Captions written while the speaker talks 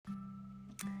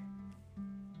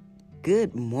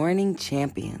Good morning,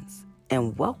 champions,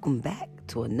 and welcome back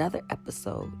to another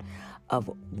episode of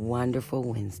Wonderful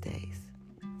Wednesdays.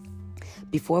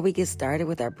 Before we get started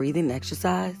with our breathing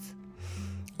exercise,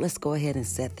 let's go ahead and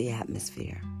set the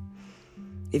atmosphere.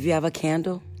 If you have a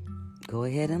candle, go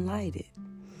ahead and light it.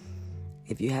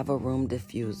 If you have a room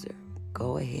diffuser,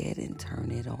 go ahead and turn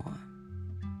it on.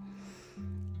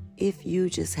 If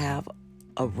you just have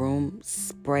a room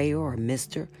sprayer or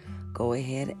mister, go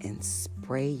ahead and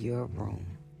spray your room.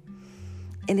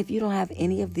 And if you don't have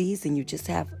any of these and you just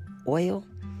have oil,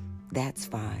 that's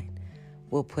fine.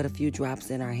 We'll put a few drops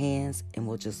in our hands and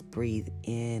we'll just breathe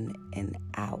in and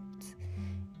out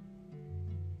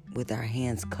with our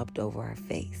hands cupped over our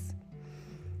face.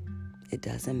 It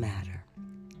doesn't matter.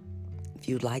 If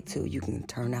you'd like to, you can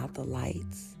turn out the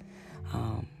lights.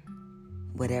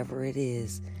 Whatever it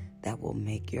is that will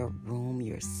make your room,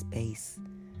 your space,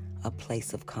 a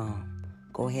place of calm.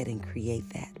 Go ahead and create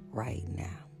that right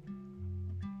now.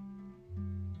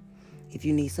 If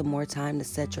you need some more time to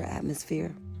set your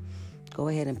atmosphere, go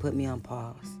ahead and put me on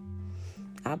pause.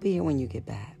 I'll be here when you get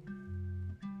back.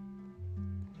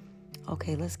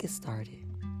 Okay, let's get started.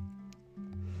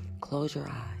 Close your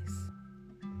eyes.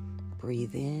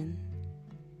 Breathe in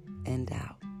and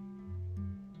out.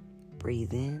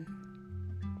 Breathe in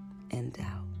and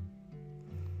out.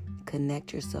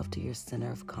 Connect yourself to your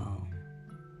center of calm.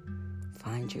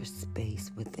 Find your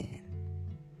space within.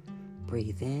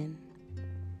 Breathe in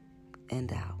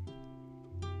and out.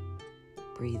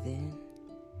 Breathe in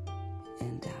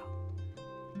and out.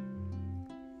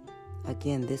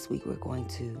 Again, this week we're going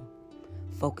to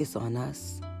focus on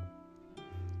us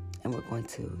and we're going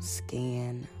to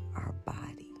scan our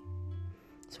body.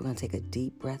 So we're going to take a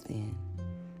deep breath in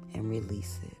and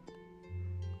release it.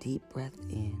 Deep breath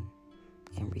in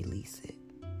and release it.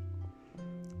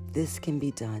 This can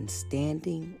be done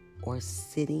standing or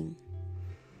sitting.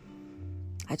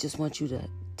 I just want you to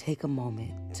take a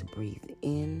moment to breathe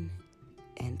in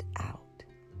and out.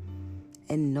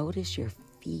 And notice your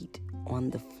feet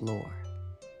on the floor.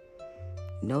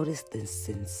 Notice the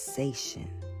sensation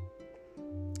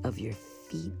of your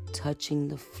feet touching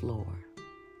the floor.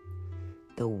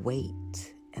 The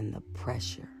weight and the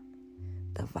pressure.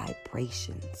 The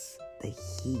vibrations. The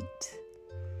heat.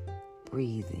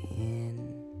 Breathe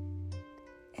in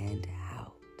and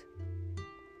out.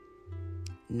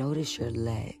 Notice your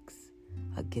legs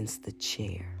against the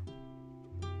chair,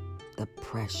 the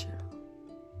pressure,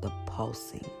 the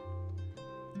pulsing,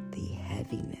 the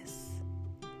heaviness,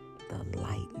 the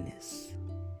lightness.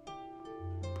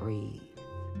 Breathe.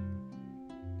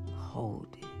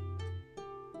 Hold it.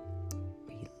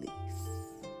 Release.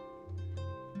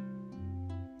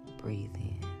 Breathe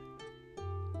in.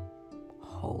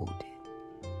 Hold it.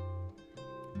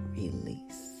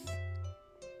 Release.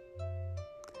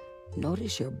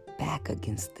 Notice your back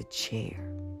against the chair.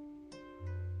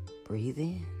 Breathe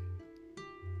in.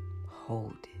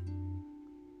 Hold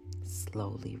it.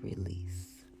 Slowly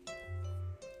release.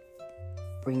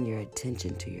 Bring your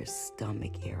attention to your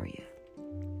stomach area.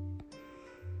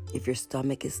 If your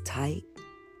stomach is tight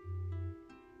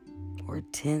or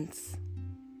tense,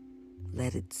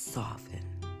 let it soften.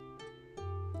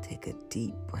 Take a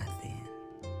deep breath in.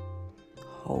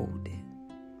 Hold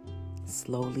it.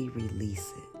 Slowly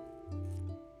release it.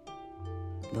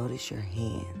 Notice your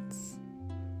hands.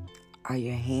 Are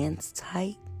your hands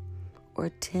tight or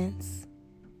tense?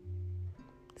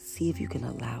 See if you can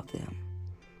allow them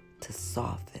to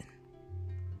soften.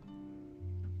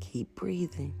 Keep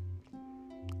breathing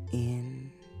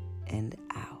in and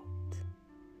out.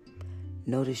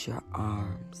 Notice your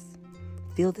arms.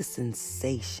 Feel the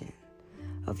sensation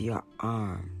of your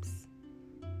arms.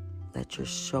 Let your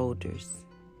shoulders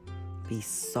be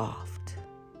soft.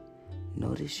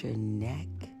 Notice your neck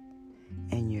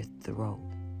and your throat.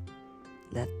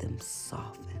 Let them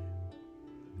soften.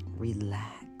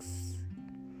 Relax.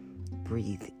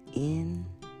 Breathe in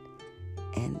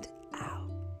and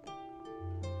out.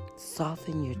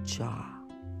 Soften your jaw.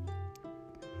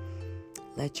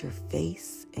 Let your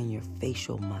face and your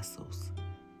facial muscles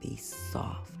be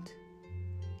soft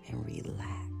and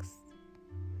relaxed.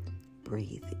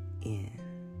 Breathe in.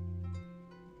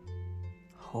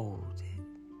 Hold it.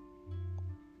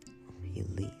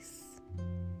 Release.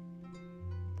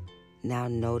 Now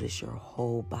notice your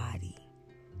whole body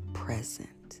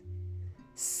present,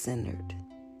 centered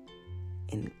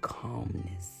in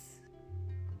calmness.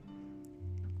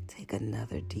 Take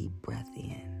another deep breath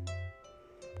in.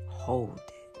 Hold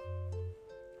it.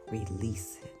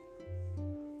 Release it.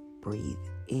 Breathe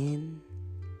in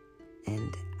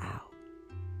and out.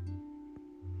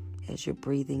 As you're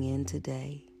breathing in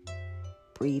today,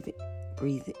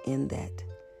 breathe in that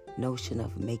notion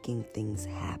of making things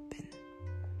happen.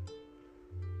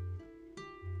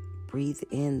 Breathe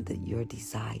in your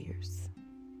desires.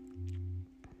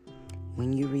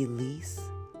 When you release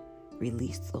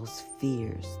those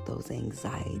fears, those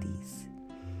anxieties,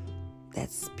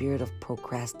 that spirit of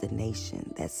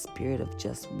procrastination, that spirit of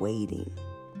just waiting.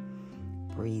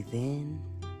 Breathe in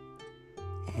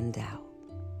and out.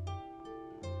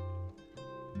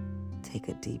 Take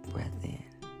a deep breath in.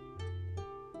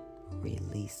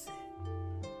 Release it.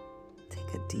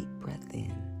 Take a deep breath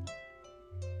in.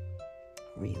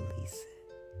 Release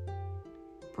it.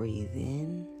 Breathe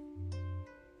in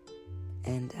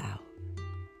and out.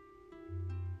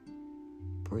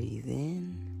 Breathe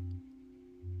in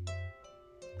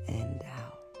and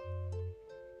out.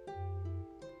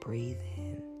 Breathe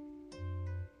in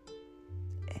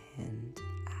and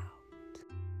out.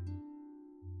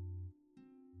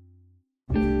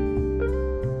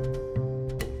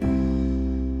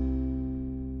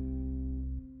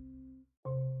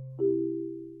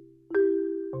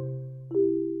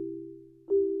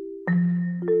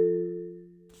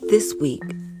 This week,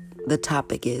 the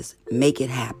topic is Make It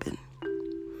Happen.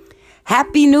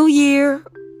 Happy New Year!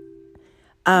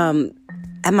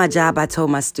 At my job, I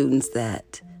told my students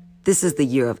that this is the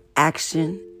year of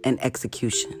action and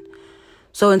execution.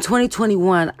 So in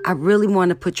 2021, I really want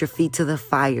to put your feet to the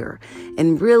fire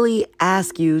and really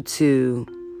ask you to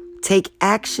take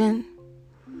action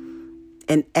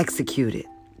and execute it.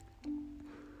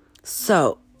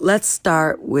 So let's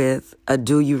start with a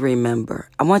do you remember?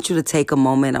 I want you to take a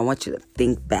moment. I want you to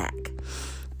think back.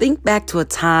 Think back to a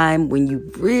time when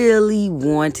you really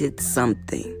wanted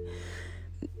something.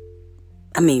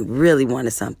 Really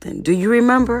wanted something. Do you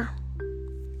remember?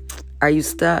 Are you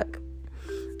stuck?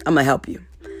 I'm going to help you.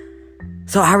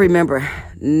 So I remember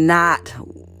not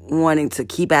wanting to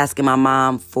keep asking my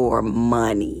mom for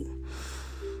money.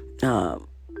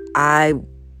 I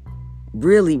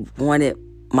really wanted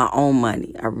my own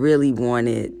money. I really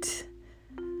wanted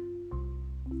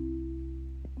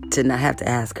to not have to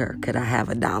ask her, could I have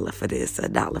 $1 for this,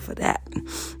 $1 for that?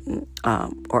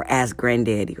 Or ask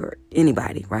granddaddy or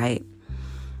anybody, right?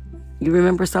 You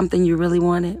remember something you really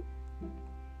wanted?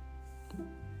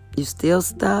 You still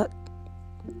stuck?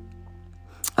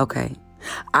 Okay.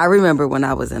 I remember when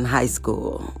I was in high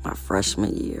school, my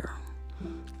freshman year,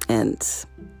 and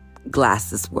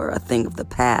glasses were a thing of the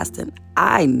past, and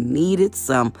I needed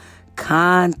some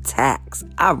contacts.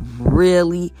 I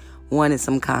really wanted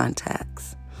some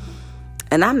contacts.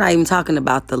 And I'm not even talking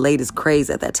about the latest craze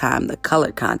at that time, the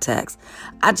colored contacts.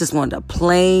 I just wanted a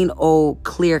plain old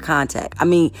clear contact.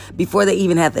 Before they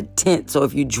even had the tint, so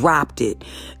if you dropped it,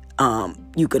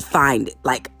 you could find it.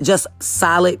 Like just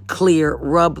solid, clear,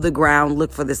 rub the ground,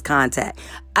 look for this contact.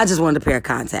 I just wanted a pair of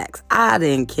contacts. I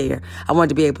didn't care. I wanted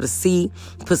to be able to see,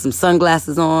 put some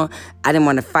sunglasses on. I didn't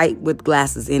want to fight with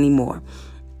glasses anymore.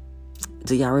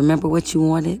 Do y'all remember what you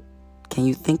wanted? Can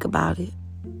you think about it?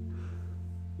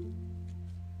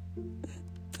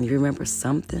 You remember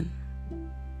something?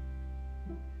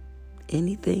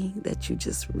 Anything that you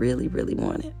just really, really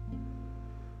wanted?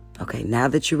 Okay, now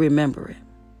that you remember it,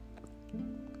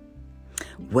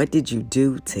 what did you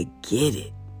do to get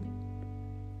it?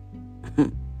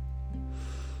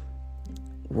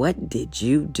 What did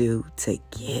you do to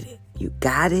get it? You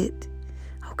got it?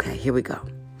 Okay, here we go.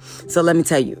 So let me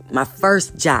tell you, my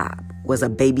first job was a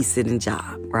babysitting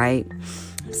job, right?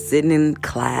 I'm sitting in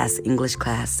class, English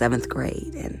class, 7th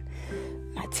grade, and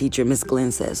my teacher, Miss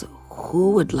Glenn, says,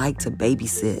 who would like to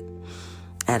babysit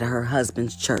at her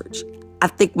husband's church? I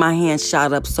think my hand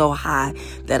shot up so high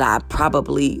that I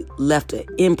probably left an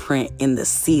imprint in the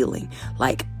ceiling.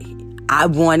 Like, I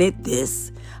wanted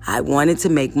this. I wanted to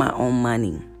make my own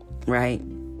money, right?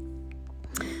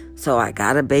 So I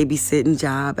got a babysitting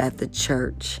job at the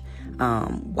church,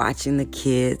 watching the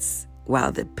kids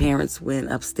while the parents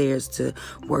went upstairs to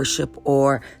worship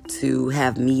or to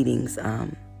have meetings.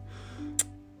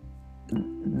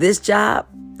 This job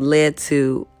led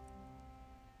to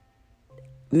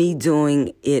me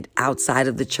doing it outside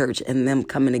of the church and them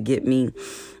coming to get me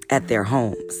at their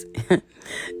homes.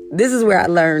 This is where I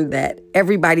learned that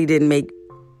everybody didn't make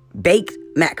baked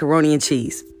macaroni and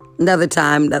cheese. Another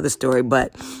time, another story,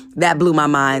 but that blew my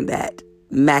mind that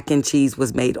mac and cheese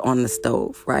was made on the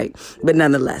stove, right? But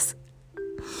nonetheless.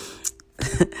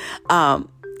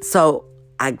 So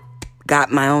I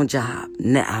got my own job.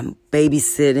 Now I'm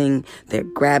babysitting. They're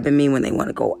grabbing me when they want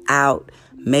to go out,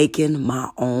 making my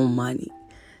own money.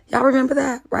 Y'all remember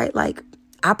that, right? Like,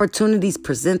 opportunities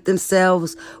present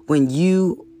themselves when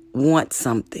you want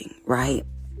something, right?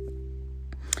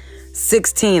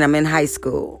 16, I'm in high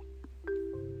school.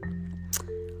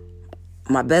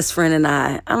 my best friend and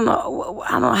I don't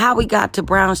know how we got to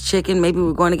Brown's Chicken. Maybe we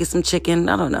were going to get some chicken.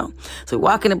 I don't know. So we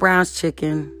walk into Brown's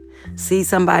Chicken, see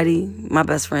somebody my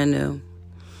best friend knew.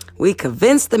 We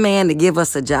convinced the man to give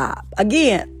us a job.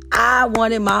 Again, I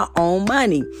wanted my own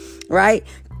money, right?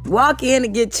 Walk in to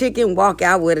get chicken, walk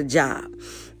out with a job.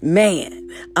 Man,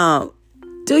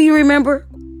 do you remember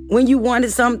when you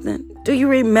wanted something? Do you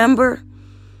remember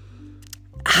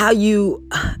how you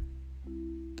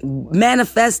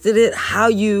manifested it, how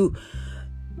you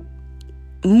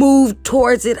moved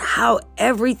towards it, how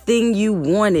everything you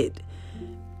wanted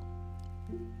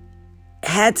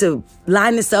had to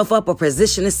line itself up or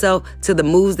position itself to the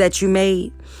moves that you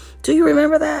made? Do you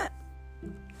remember that?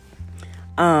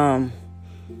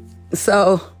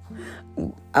 So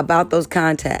about those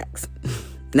contacts.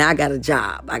 Now I got a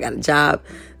job. I got a job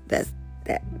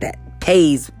that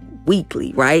pays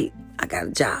weekly, right? I got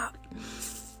a job.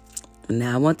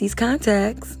 Now I want these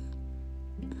contacts.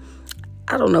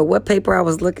 I don't know what paper I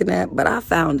was looking at, but I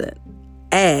found an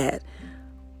ad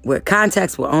where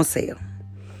contacts were on sale.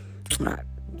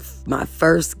 My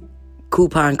first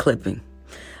coupon clipping.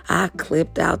 I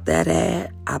clipped out that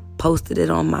ad. I posted it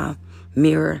on my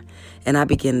mirror, and I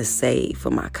began to save for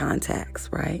my contacts,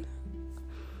 right?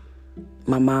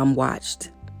 My mom watched.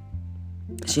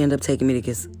 She ended up taking me to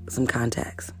get some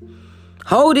contacts.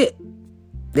 Hold it.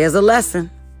 There's a lesson.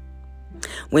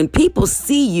 When people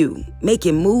see you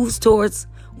making moves towards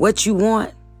what you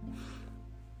want,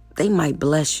 they might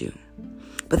bless you.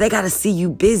 But they got to see you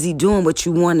busy doing what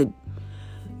you wanted.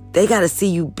 They got to see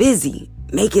you busy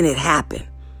making it happen.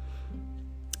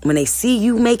 When they see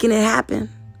you making it happen,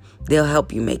 they'll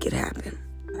help you make it happen,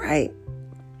 right?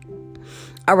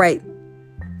 All right.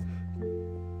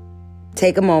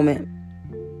 Take a moment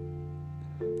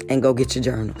and go get your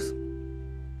journals.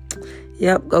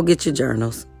 Yep, go get your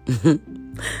journals.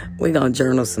 We're going to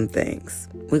journal some things.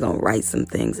 We're going to write some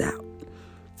things out.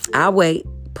 I'll wait.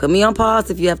 Put me on pause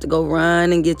if you have to go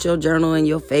run and get your journal and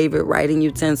your favorite writing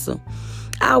utensil.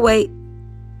 I'll wait.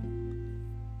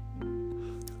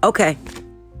 Okay,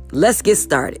 let's get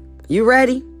started. You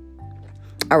ready?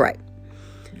 All right.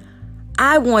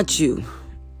 I want you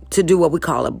to do what we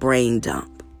call a brain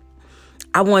dump.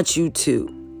 I want you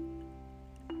to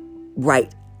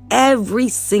write every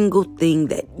single thing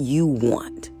that you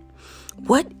want.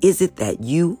 What is it that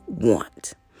you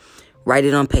want? Write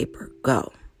it on paper.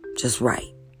 Go. Just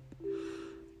write.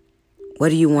 What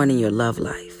do you want in your love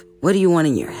life? What do you want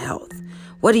in your health?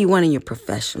 What do you want in your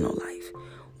professional life?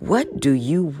 What do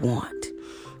you want?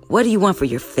 What do you want for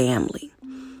your family?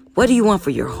 What do you want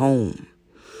for your home?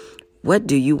 What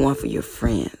do you want for your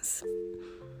friends?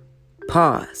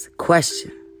 Pause.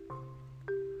 Question.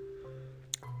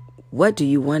 What do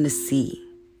you want to see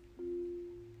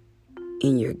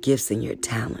in your gifts and your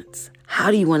talents? How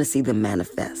do you want to see them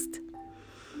manifest?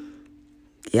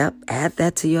 Yep, add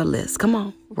that to your list. Come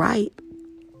on, write.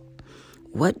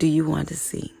 What do you want to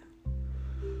see?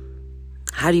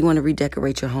 How do you want to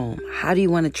redecorate your home? How do you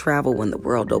want to travel when the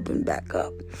world opens back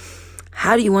up?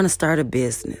 How do you want to start a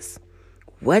business?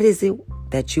 What is it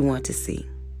that you want to see?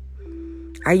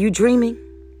 Are you dreaming?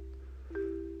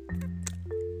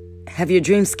 Have your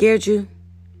dreams scared you?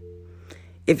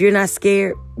 If you're not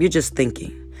scared, you're just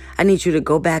thinking. I need you to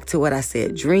go back to what I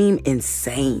said. Dream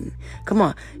insane. Come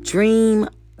on. Dream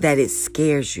that it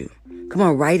scares you. Come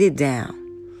on, write it down.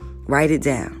 Write it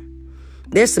down.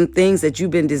 There's some things that you've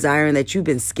been desiring that you've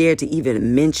been scared to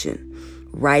even mention.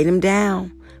 Write them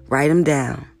down. Write them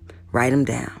down. Write them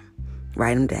down.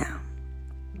 Write them down.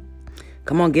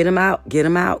 Come on, get them out. Get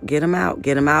them out. Get them out.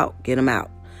 Get them out. Get them out.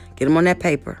 Get them on that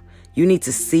paper. You need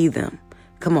to see them.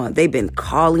 Come on, they've been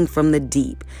calling from the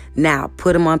deep. Now,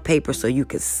 put them on paper so you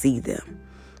can see them.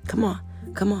 Come on,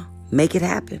 come on. Make it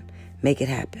happen. Make it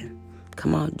happen.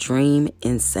 Come on, dream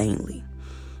insanely.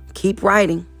 Keep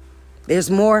writing. There's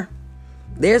more.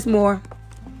 There's more.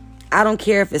 I don't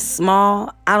care if it's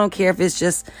small. I don't care if it's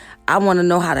just, I want to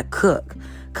know how to cook.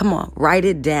 Come on, write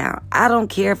it down. I don't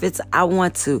care if it's, I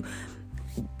want to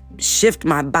shift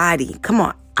my body. Come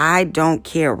on. I don't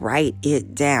care. Write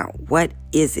it down. What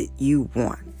is it you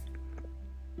want?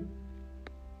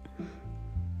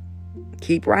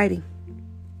 Keep writing.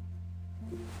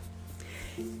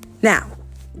 Now,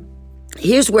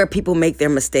 here's where people make their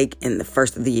mistake in the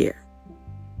first of the year.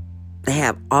 They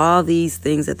have all these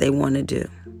things that they want to do,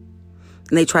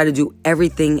 and they try to do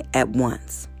everything at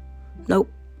once.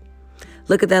 Nope.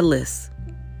 Look at that list.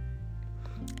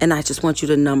 And I just want you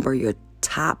to number your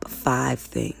top 5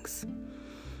 things.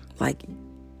 Like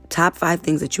top 5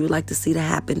 things that you would like to see to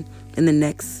happen in the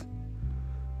next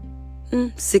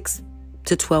 6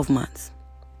 to 12 months.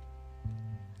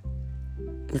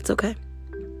 It's okay.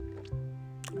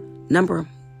 number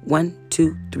 1,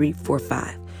 2, 3, 4,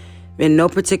 5. In no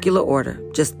particular order.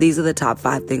 Just these are the top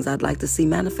 5 things I'd like to see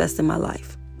manifest in my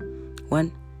life.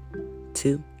 1,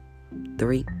 2,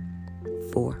 3,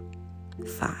 4,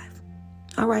 5.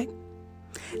 All right.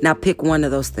 Now pick one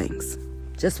of those things.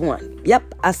 Just one.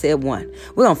 Yep, I said one.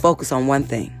 We're going to focus on one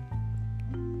thing.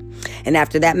 And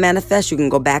after that manifests, you can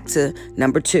go back to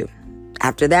number 2.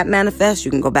 After that manifests,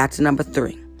 you can go back to number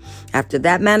 3. After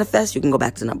that manifests, you can go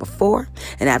back to number 4.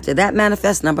 And after that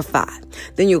manifests, number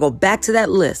 5. Then you'll go back to that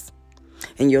list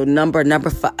and you'll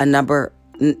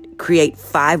create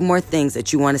 5 more things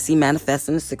that you want to see manifest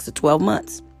in the 6 to 12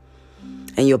 months.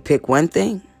 And you'll pick one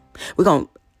thing. We're going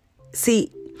to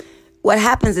see what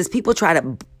happens is people try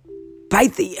to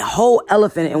bite the whole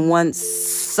elephant in one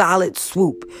solid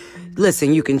swoop.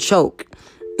 Listen, you can choke.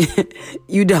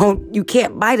 You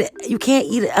can't bite it. You can't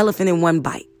eat an elephant in one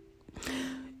bite.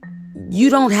 You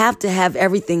don't have to have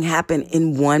everything happen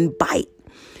in one bite.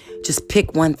 Just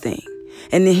pick one thing.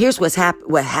 And then here's what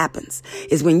happens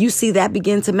is when you see that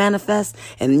begin to manifest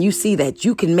and you see that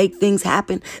you can make things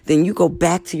happen, then you go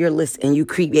back to your list and you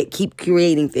keep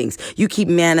creating things. You keep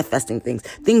manifesting things.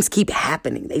 Things keep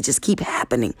happening. They just keep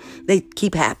happening. They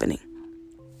keep happening.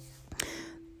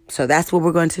 So that's what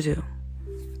we're going to do.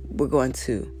 We're going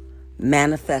to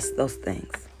manifest those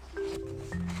things.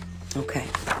 Okay.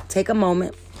 Take a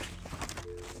moment.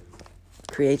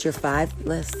 Create your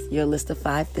list of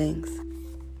 5 things.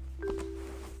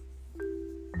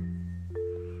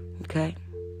 Okay.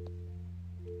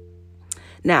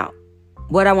 Now,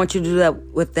 what I want you to do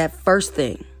with that first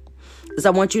thing is I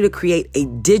want you to create a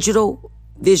digital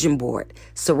vision board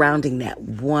surrounding that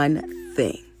one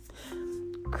thing.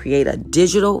 Create a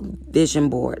digital vision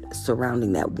board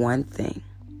surrounding that one thing.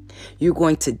 You're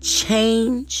going to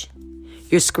change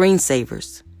your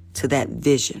screensavers to that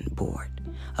vision board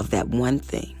of that one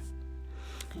thing.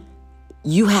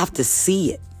 You have to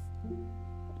see it.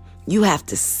 You have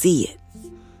to see it.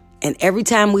 And every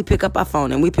time we pick up our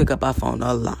phone, and we pick up our phone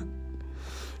a lot,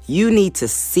 you need to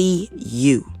see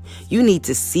you. You need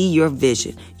to see your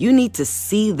vision. You need to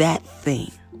see that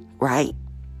thing, right?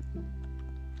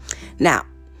 Now,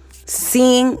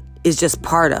 seeing is just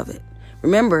part of it.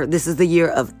 Remember, this is the year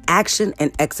of action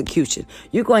and execution.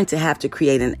 You're going to have to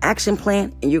create an action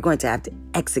plan and you're going to have to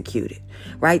execute it,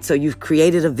 right? So you've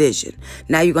created a vision.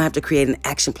 Now you're going to have to create an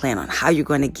action plan on how you're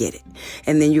going to get it.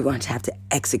 And then you're going to have to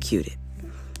execute it.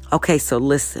 Okay, so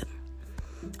listen.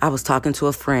 I was talking to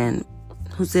a friend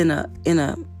who's in a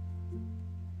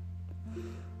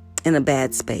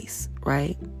bad space,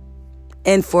 right?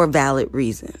 And for a valid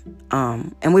reason.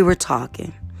 And we were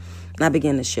talking. And I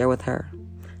began to share with her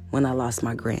when I lost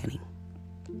my granny.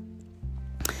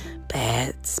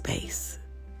 Bad space.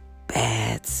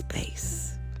 Bad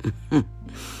space.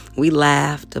 We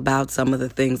laughed about some of the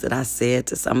things that I said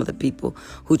to some of the people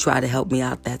who tried to help me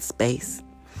out that space.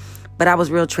 But I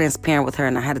was real transparent with her,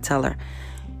 and I had to tell her,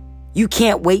 you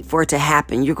can't wait for it to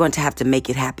happen. You're going to have to make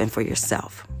it happen for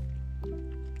yourself.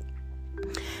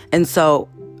 And so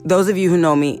those of you who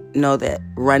know me know that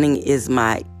running is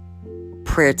my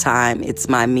prayer time. It's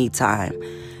my me time.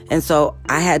 And so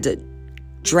I had to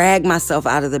drag myself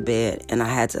out of the bed, and I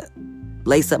had to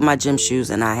lace up my gym shoes,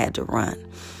 and I had to run.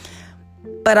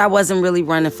 But I wasn't really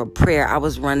running for prayer. I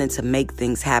was running to make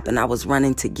things happen. I was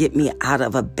running to get me out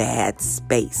of a bad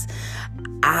space.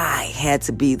 I had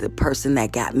to be the person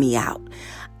that got me out.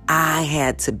 I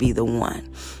had to be the one.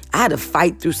 I had to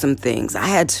fight through some things. I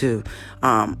had to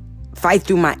fight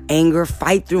through my anger,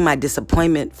 fight through my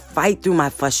disappointment, fight through my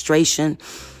frustration.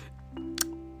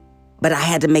 But I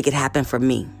had to make it happen for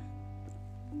me.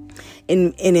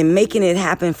 And in making it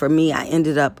happen for me, I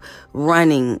ended up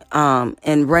running.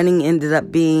 And running ended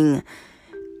up being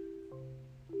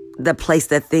the place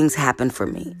that things happened for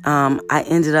me. I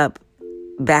ended up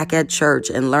back at church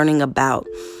and learning about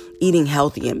eating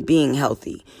healthy and being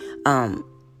healthy.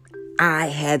 I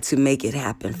had to make it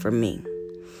happen for me.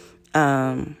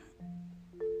 And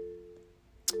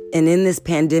in this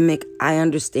pandemic, I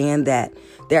understand that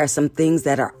there are some things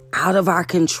that are out of our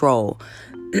control.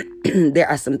 There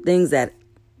are some things that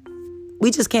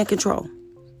we just can't control.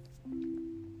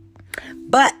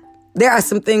 But there are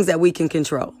some things that we can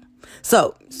control.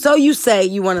 So you say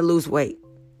you want to lose weight,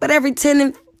 but every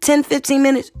 10, 15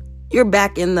 minutes, you're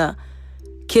back in the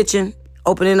kitchen,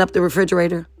 opening up the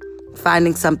refrigerator,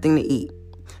 finding something to eat.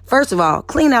 First of all,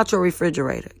 clean out your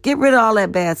refrigerator. Get rid of all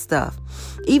that bad stuff.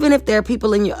 Even if there are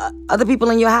other people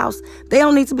in your house, they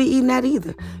don't need to be eating that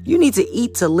either. You need to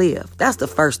eat to live. That's the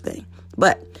first thing.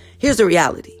 But here's the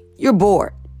reality. You're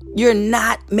bored. You're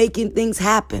not making things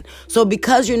happen. So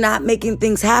because you're not making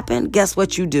things happen, guess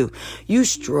what you do? You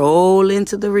stroll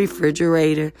into the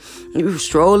refrigerator. You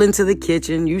stroll into the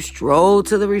kitchen. You stroll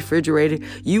to the refrigerator.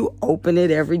 You open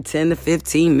it every 10 to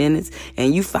 15 minutes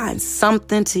and you find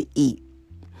something to eat.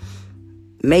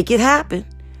 Make it happen.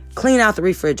 Clean out the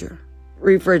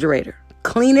refrigerator.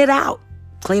 Clean it out.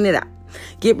 Clean it out.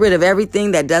 Get rid of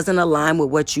everything that doesn't align with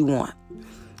what you want.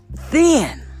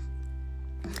 Then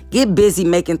get busy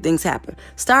making things happen.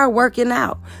 Start working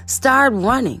out. Start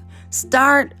running.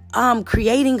 Start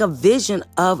creating a vision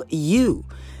of you.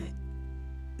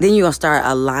 Then you're going to start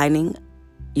aligning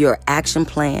your action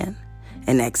plan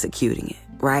and executing it,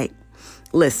 right?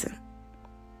 Listen,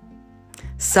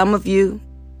 some of you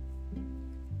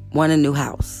want a new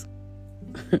house,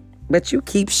 but you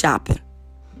keep shopping.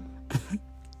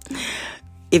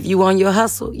 If you on your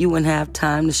hustle, you wouldn't have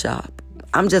time to shop.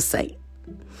 I'm just saying.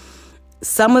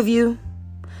 Some of you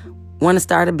want to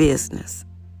start a business,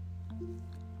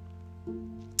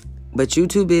 but you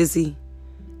too busy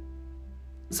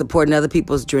supporting other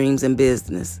people's dreams and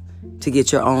business to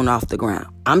get your own off the ground.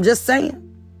 I'm just saying.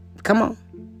 Come on.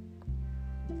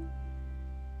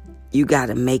 You got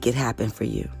to make it happen for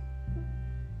you.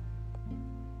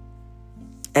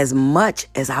 As much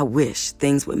as I wish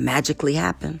things would magically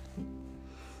happen,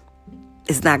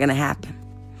 it's not going to happen.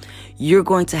 You're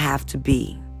going to have to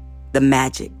be the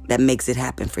magic that makes it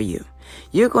happen for you.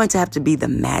 You're going to have to be the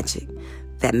magic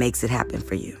that makes it happen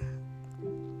for you.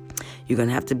 You're going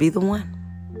to have to be the one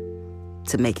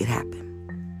to make it happen.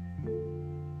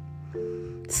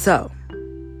 So,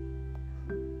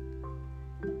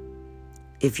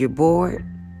 if you're bored,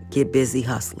 get busy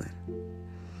hustling.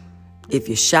 If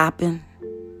you're shopping,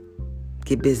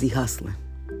 get busy hustling.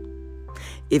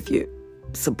 If you're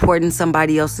supporting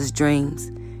somebody else's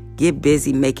dreams, get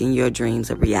busy making your dreams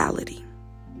a reality.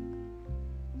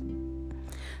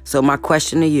 So my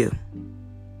question to you,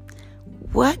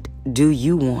 what do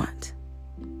you want?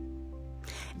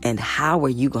 And how are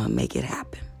you going to make it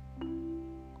happen?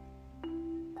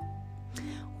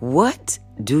 What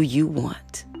do you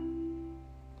want?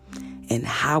 And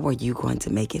how are you going to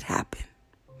make it happen?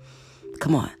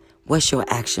 Come on, what's your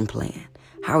action plan?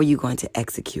 How are you going to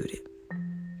execute it?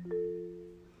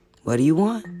 What do you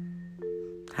want?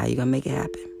 How are you going to make it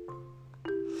happen?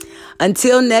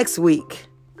 Until next week,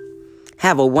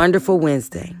 have a wonderful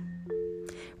Wednesday.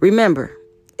 Remember,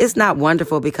 it's not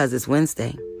wonderful because it's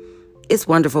Wednesday. It's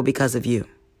wonderful because of you.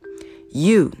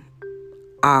 You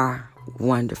are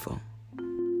wonderful.